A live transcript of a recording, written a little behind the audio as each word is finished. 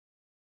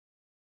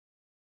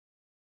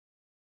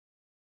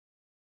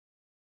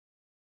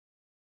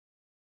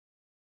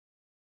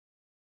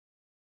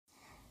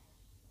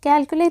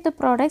Calculate the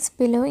products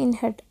below in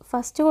head.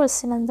 First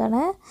question എന്താണ്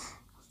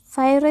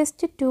 5 raised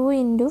to 2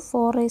 into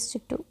 4 raised to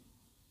 2.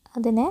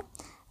 അതിനെ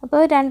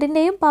അപ്പോൾ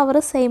രണ്ടിൻ്റെയും power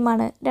same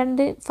ആണ്.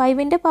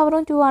 5ൻ്റെ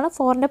പവറും 2 ആണ്,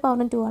 4ൻ്റെ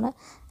പവറും 2 ആണ്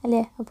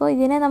അല്ലേ. അപ്പോൾ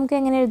ഇതിനെ നമുക്ക്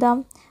എങ്ങനെ എഴുതാം?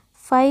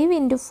 5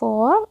 into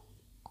 4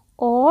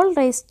 all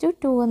raised to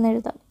 2 എന്ന്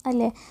എഴുതാം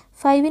അല്ലേ.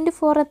 5 into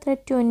 4 എത്ര?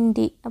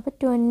 20. അപ്പോൾ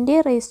 20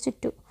 raised to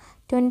 2.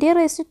 20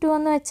 raised to 2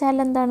 എന്ന് വെച്ചാൽ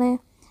എന്താണ്?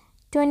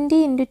 20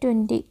 into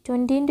 20.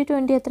 20 into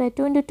 20 എത്ര?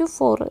 2 into 2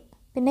 4.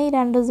 പിന്നെ ഈ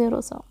രണ്ട്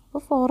സീറോസോ.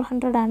 അപ്പോൾ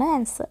 400 ആണ്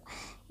ആൻസർ.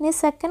 ഇനി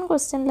സെക്കൻഡ്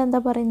ക്വസ്റ്റ്യനിൽ എന്താ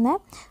പറയുന്നത്?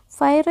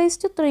 5 raised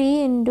to 3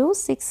 into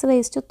 6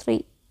 raised to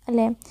 3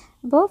 അല്ലേ.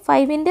 അപ്പോൾ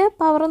 5ൻ്റെ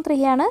പവറും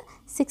 3 ആണ്,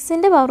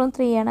 6ൻ്റെ പവറും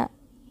 3 ആണ്.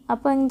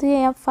 അപ്പോൾ എന്ത്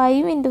ചെയ്യാം?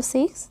 5 into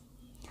 6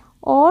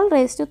 all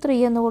raised to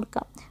 3 എന്ന്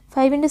കൊടുക്കാം.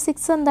 5 into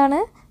 6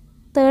 എന്താണ്?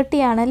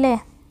 30 ആണല്ലേ.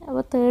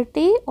 അപ്പോൾ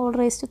 30 all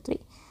raised to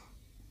 3.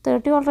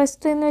 30 all raised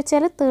to 3 എന്ന്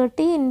വെച്ചാൽ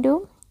 30 into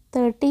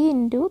 30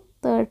 into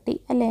 30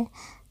 അല്ലേ.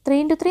 3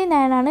 into 3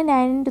 9 ആണ്.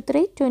 9 into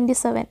 3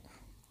 27.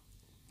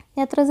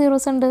 എത്ര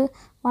സീറോസ് ഉണ്ട്?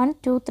 1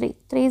 2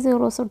 3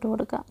 സീറോസ് ഇട്ട്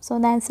കൊടുക്കാം. സോ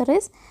ദ ആൻസർ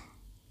ഈസ്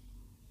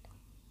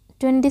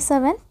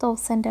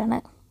 27,000 ആണ്.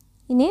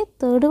 ഇനി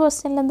തേർഡ്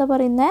ക്വസ്റ്റ്യനിൽ എന്താ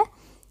പറയുന്നത്?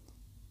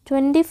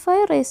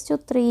 25 raised to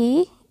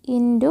 3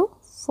 into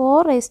 4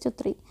 raised to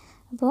 3.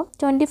 അപ്പോൾ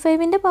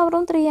 25ൻ്റെ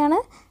പവറും 3 ആണ്,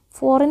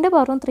 4ൻ്റെ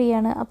പവറും 3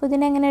 ആണ്. അപ്പോൾ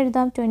ഇതിനെങ്ങനെ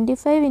എഴുതാം?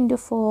 25 into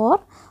 4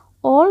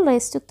 all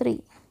raised to 3.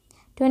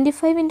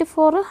 25 into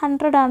 4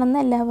 100 ആണെന്ന്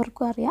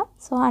എല്ലാവർക്കും അറിയാം.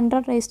 So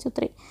 100 raised to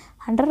 3.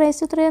 100 raised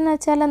to 3 എന്ന്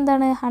വെച്ചാൽ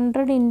എന്താണ്?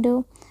 100 into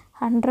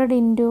 100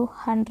 into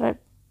 100.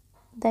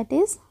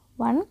 That is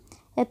 1.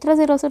 എത്ര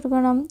സീറോസ്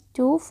എടുക്കണം?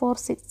 2 4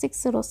 6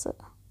 zeros.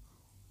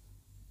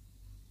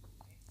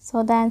 So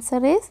the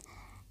answer is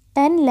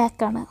 10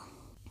 lakh ആണ്.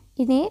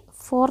 ഇനി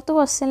ഫോർത്ത്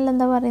ക്വസ്റ്റ്യനിൽ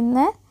എന്താ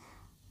പറയുന്നത്?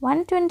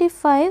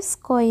 125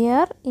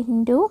 square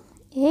into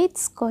 8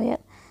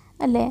 square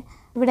അല്ലേ.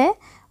 ഇവിടെ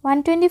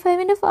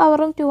 125ൻ്റെ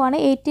പവറും 2 ആണ്,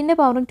 8ൻ്റെ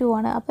പവറും 2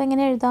 ആണ്. അപ്പോൾ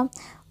എങ്ങനെ എഴുതാം?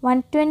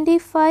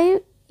 125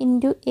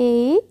 into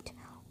 8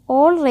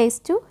 all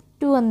raised to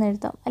 2 എന്ന്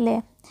എഴുതാം അല്ലേ.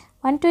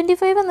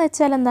 125 എന്ന്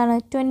വെച്ചാൽ എന്താണ്?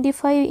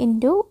 25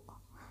 into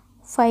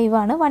 5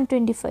 ആണ്.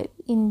 125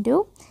 into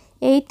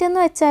 8 എന്ന്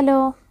വെച്ചാലോ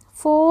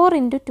 4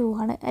 into 2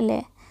 ആണ്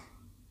അല്ലേ.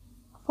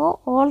 അപ്പോൾ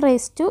all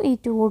raised to ഈ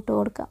 2 ഇട്ട്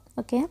കൊടുക്കാം.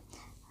 ഓക്കെ.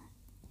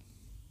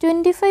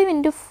 25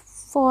 into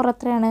 4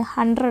 എത്രയാണ്?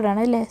 100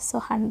 ആണ് അല്ലേ. സോ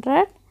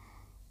 100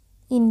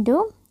 into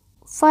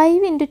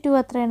 5 into 2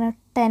 എത്രയാണ്?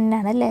 10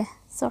 ആണ് അല്ലേ.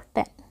 സോ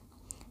 10.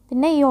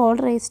 പിന്നെ ഈ all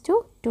raised to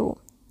 2.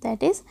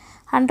 That is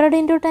 100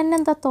 into 10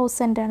 എന്താ?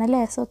 1000 ആണ്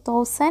അല്ലേ. So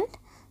 1000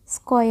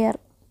 square.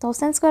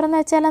 1000 square എന്ന്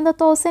വെച്ചാൽ എന്താ?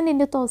 1000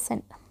 into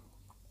 1000.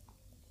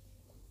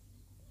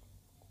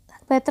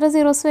 അപ്പോൾ എത്ര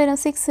സീറോസ് വരും?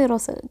 6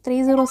 സീറോസ്. 3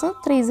 സീറോസും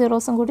 3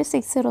 സീറോസും കൂടി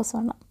 6 സീറോസ്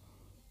ആണ്.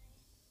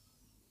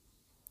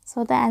 So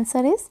the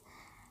answer is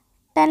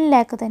 10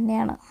 lakh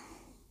തന്നെയാണ്.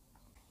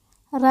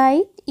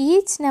 Right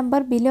each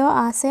number below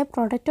as A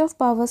product of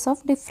powers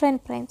of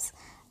different primes.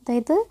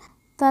 അതായത്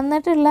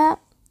തന്നിട്ടുള്ള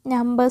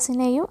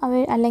നമ്പേഴ്സിനെയും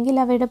അല്ലെങ്കിൽ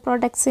അവയുടെ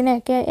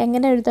പ്രൊഡക്ട്സിനെയൊക്കെ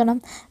എങ്ങനെ എഴുതണം?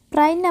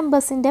 പ്രൈം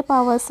നമ്പേഴ്സിൻ്റെ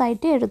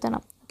പവേഴ്സായിട്ട്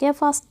എഴുതണം. ഓക്കെ.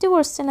 ഫസ്റ്റ്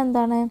ക്വസ്റ്റ്യൻ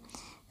എന്താണ്?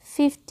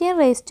 15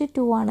 raised to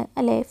 2 ആണ്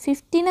അല്ലേ.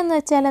 15 എന്ന്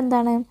വെച്ചാൽ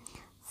എന്താണ്?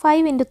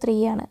 5 into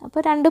 3 ആണ്.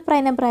 അപ്പോൾ രണ്ട്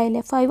പ്രൈം നമ്പർ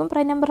ആയില്ലേ. 5ഉം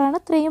പ്രൈം നമ്പറാണ്,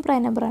 3യും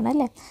പ്രൈം നമ്പറാണ്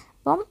അല്ലേ.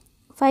 അപ്പം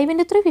 5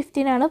 into 3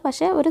 15 ആണ്.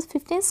 പക്ഷേ ഒരു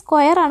 15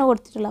 സ്ക്വയർ ആണ്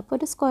കൊടുത്തിട്ടുള്ളത്. അപ്പോൾ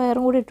ഒരു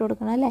സ്ക്വയറും കൂടി ഇട്ട്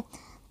കൊടുക്കണം അല്ലേ.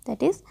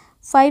 ദാറ്റ് ഈസ്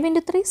 5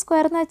 into 3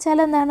 സ്ക്വയർ എന്ന് വെച്ചാൽ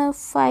എന്താണ്?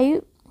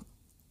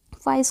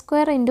 5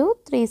 square into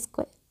 3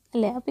 square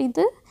അല്ലേ. അപ്പോൾ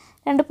ഇത്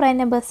രണ്ട് പ്രൈം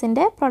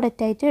നമ്പേഴ്സിൻ്റെ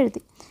പ്രൊഡക്റ്റ് ആയിട്ട്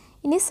എഴുതി.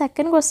 ഇനി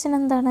സെക്കൻഡ് ക്വസ്റ്റ്യൻ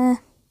എന്താണ്?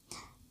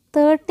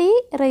 30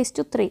 raised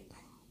to 3.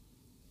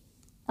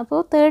 അപ്പോൾ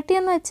 30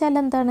 എന്ന് വെച്ചാൽ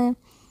എന്താണ്?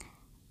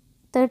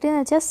 30 എന്ന്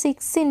വെച്ചാൽ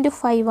 6 into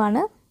 5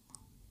 ആണ്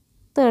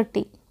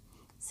 30.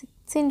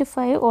 6 into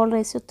 5 all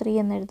raised to 3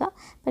 എന്ന് എഴുതാം.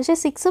 പക്ഷേ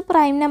 6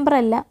 പ്രൈം നമ്പർ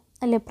അല്ല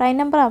അല്ലേ, പ്രൈം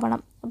നമ്പർ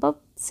ആവണം. അപ്പോൾ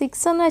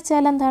 6 എന്ന്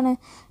വെച്ചാൽ എന്താണ്?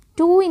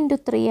 2 into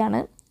 3 ആണ്.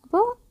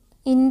 അപ്പോൾ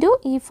ഇൻറ്റു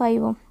ഈ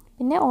 5ഉം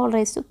പിന്നെ all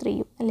raised to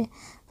 3യും അല്ലേ.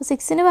 അപ്പോൾ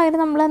 6ന് പകരം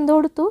നമ്മൾ എന്ത്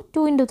കൊടുത്തു?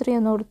 2 into 3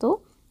 എന്ന് കൊടുത്തു.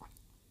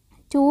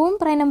 2ഉം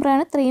പ്രൈം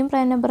നമ്പറാണ്, 3യും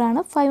പ്രൈം നമ്പറാണ്,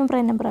 5ഉം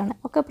പ്രൈം നമ്പറാണ്.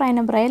 ഒക്കെ പ്രൈം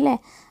നമ്പറായി അല്ലേ.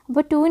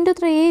 അപ്പോൾ 2 into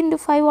 3 into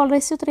 5 all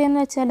raised to 3 എന്ന്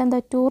വെച്ചാൽ എന്താ?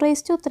 2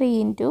 raised to 3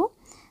 into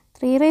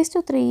 3 raised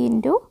to 3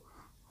 into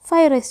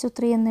 5 raised to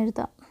 3 എന്ന്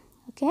എഴുതാം.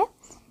 ഓക്കെ.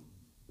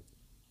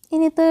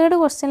 ഇനി തേർഡ്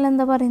ക്വസ്റ്റ്യനിൽ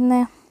എന്താ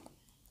പറയുന്നത്?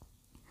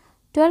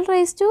 12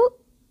 raised to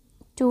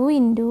 2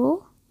 into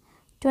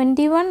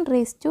 21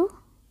 raised to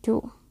 2.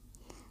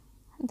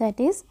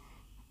 That is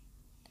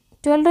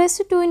 12 raised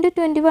to 2 into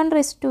 21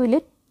 raised to 2ൽ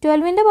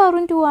 12ൻ്റെ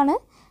പവറും 2 ആണ്,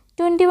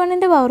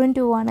 21ൻ്റെ പവറും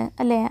 2 ആണ്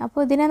അല്ലേ. അപ്പോൾ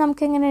ഇതിനെ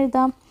നമുക്ക് എങ്ങനെ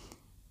എഴുതാം?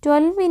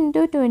 12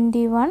 into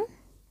 21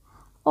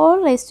 all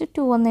raised to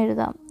 2 എന്ന്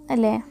എഴുതാം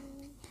അല്ലേ.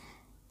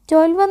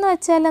 12 എന്ന്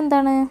വെച്ചാൽ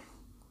എന്താണ്?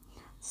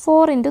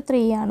 4 into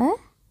 3 ആണ്.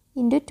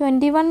 ഇൻറ്റു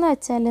 21 എന്ന്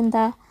വെച്ചാൽ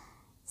എന്താ?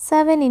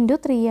 7 into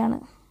 3 ആണ്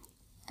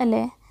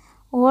അല്ലേ.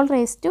 all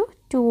raised to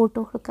 2 ഇട്ട്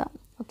കൊടുക്കാം.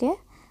 ഓക്കെ.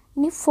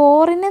 ഇനി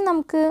 4നെ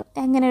നമുക്ക്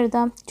എങ്ങനെ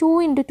എഴുതാം? 2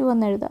 into 2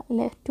 എന്ന് എഴുതാം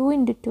അല്ലേ. 2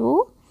 into 2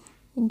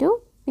 ഇൻറ്റു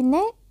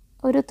പിന്നെ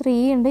ഒരു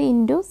 3 ഉണ്ട്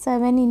ഇൻറ്റു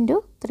 7 into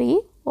 3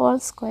 all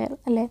square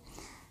അല്ലേ.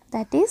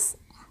 ദാറ്റ് ഈസ്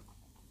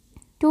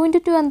 2 into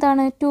 2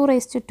 എന്താണ് 2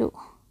 raised to 2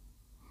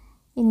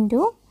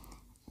 ഇൻറ്റു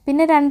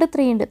പിന്നെ 2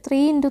 3 ഉണ്ട്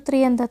 3 into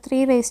 3 എന്താ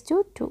 3 raised to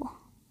 2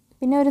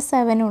 പിന്നെ ഒരു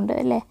 7 ഉണ്ട്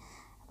അല്ലേ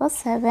അപ്പോൾ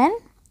 7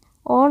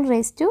 all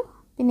raised to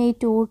പിന്നെ ഈ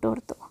 2 ഇട്ട്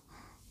കൊടുത്തു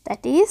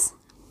ദാറ്റ് ഈസ്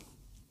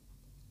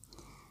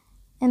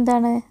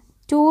എന്താണ്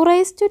 2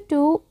 raised to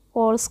 2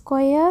 all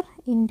square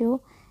into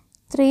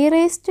 3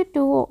 raised to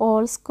 2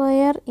 all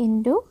square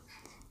into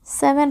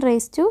 7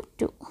 raised to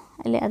 2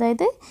 അല്ലേ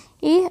അതായത്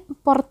ഈ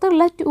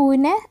പുറത്തുള്ള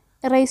 2നെ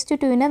raised to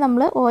 2നെ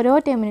നമ്മൾ ഓരോ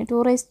ടേമിനും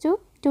 2 raised to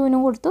 2നും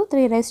കൊടുത്തു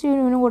 3 raised to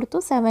 2നും കൊടുത്തു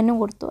 7നും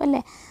കൊടുത്തു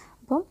അല്ലേ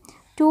അപ്പം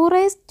 2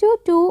 raised to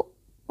 2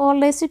 all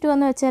raised to 2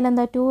 എന്ന് വെച്ചാൽ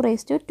എന്താ 2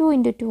 raised to 2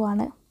 into 2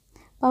 ആണ്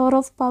പവർ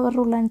ഓഫ് പവർ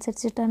റൂൾ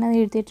അനുസരിച്ചിട്ടാണ്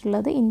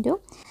എഴുതിയിട്ടുള്ളത് into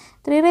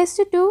 3 raised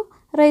to 2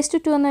 raised to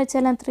 2 എന്ന്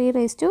വെച്ചാൽ 3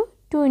 raised to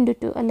 2 into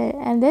 2 അല്ലേ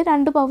അതിൻ്റെ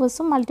രണ്ട്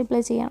പവേഴ്സും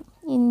മൾട്ടിപ്ലൈ ചെയ്യണം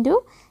ഇൻറ്റു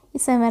ഈ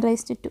 7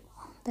 raised to 2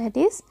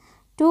 that is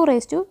 2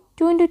 raised to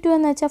 2 into 2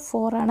 എന്ന് വെച്ചാൽ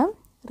 4 ആണ്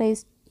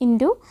raise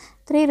into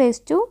 3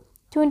 raised to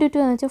 2 into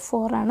 2 എന്ന് വെച്ചാൽ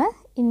 4 ആണ്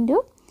ഇൻറ്റു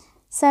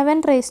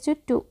 7 raised to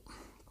 2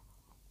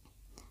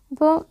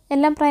 അപ്പോൾ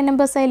എല്ലാം പ്രൈം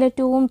നമ്പേഴ്സ് ആയില്ലേ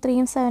 2ഉം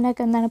 3ഉം 7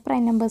 ഒക്കെ എന്താണ്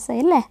പ്രൈം നമ്പേഴ്സ്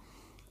ആയി അല്ലേ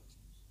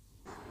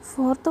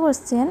fourth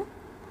question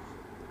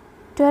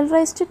 12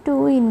 raised to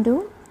 2 into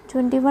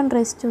 21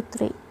 raised to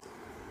 3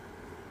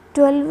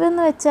 12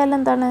 എന്ന് വെച്ചാൽ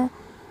എന്താണ്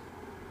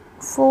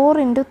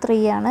 4 into 3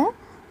 ആണ്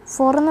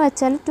 4 എന്ന്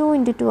വെച്ചാൽ 2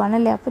 into 2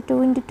 ആണല്ലേ അപ്പോൾ 2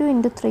 into 2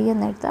 into 3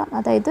 എന്ന് എഴുതാം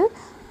അതായത്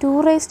 2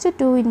 raised to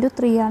 2 into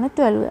 3 ആണ്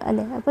 12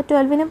 അല്ലേ അപ്പോൾ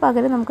 12ന്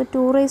പകരം നമുക്ക്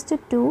 2 raised to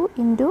 2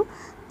 into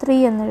 3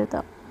 എന്ന്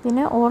എഴുതാം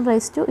പിന്നെ all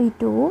raised to ഈ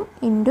 2ഉം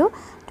ഇൻറ്റു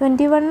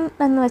 21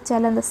 എന്ന്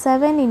വെച്ചാൽ എന്താ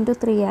 7 into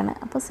 3 ആണ്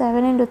അപ്പോൾ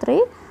 7 into 3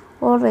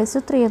 all raised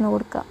to 3 എന്ന്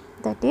കൊടുക്കാം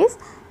ദാറ്റ് ഈസ്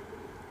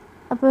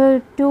അപ്പോൾ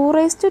 2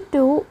 raised to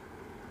 2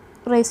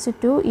 raised to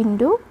 2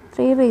 into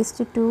 3 raised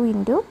to 2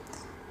 into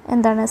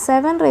എന്താണ്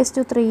 7 raised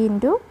to 3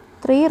 into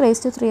 3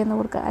 raised to 3 എന്ന്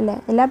കൊടുക്കുക അല്ലേ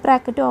എല്ലാ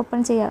ബ്രാക്കറ്റും ഓപ്പൺ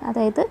ചെയ്യാം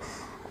അതായത്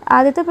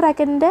ആദ്യത്തെ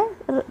ബ്രാക്കറ്റിൻ്റെ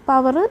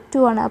പവർ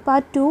 2 ആണ് അപ്പോൾ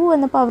ആ 2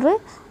 എന്ന പവർ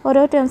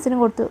ഓരോ ടേംസിനും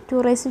കൊടുത്തു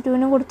 2 raised to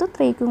 2നും കൊടുത്തു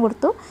 3ക്കും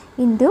കൊടുത്തു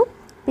ഇൻറ്റു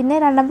പിന്നെ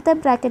രണ്ടാമത്തെ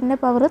ബ്രാക്കറ്റിൻ്റെ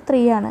പവർ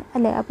 3 ആണ്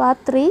അല്ലേ അപ്പോൾ ആ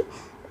 3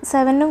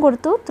 7നും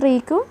കൊടുത്തു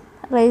 3ക്കും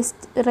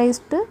raised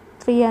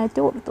 3 ആയിട്ട്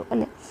കൊടുത്തു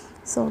അല്ലേ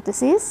so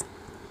this is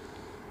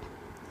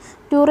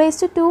 2 raised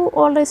to 2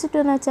 all raised to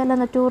 2 എന്ന് വെച്ചാൽ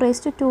എന്താ 2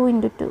 raised to 2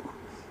 into 2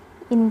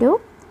 ഇൻറ്റു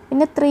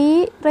പിന്നെ 3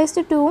 raised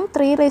to 2ഉം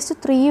 3 raised to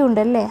 3ഉം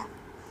ഉണ്ടല്ലേ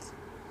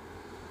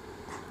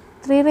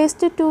 3 raised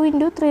to 2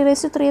 into 3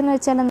 raised to 3 എന്ന്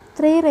വെച്ചാൽ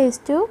 3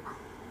 raised to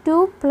 2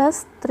 plus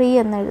 3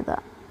 എന്ന്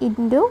എഴുതാം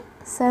into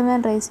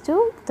 7 raised to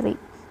 3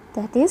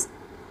 that is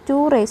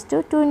 2 raised to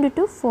 2 into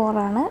 2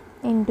 4 ആണ്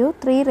ഇൻറ്റു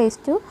 3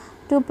 raised to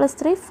 2 plus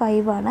 3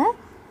 5 ആണ്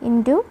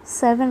ഇൻറ്റു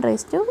 7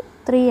 raised to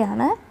 3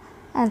 ആണ്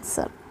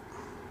answer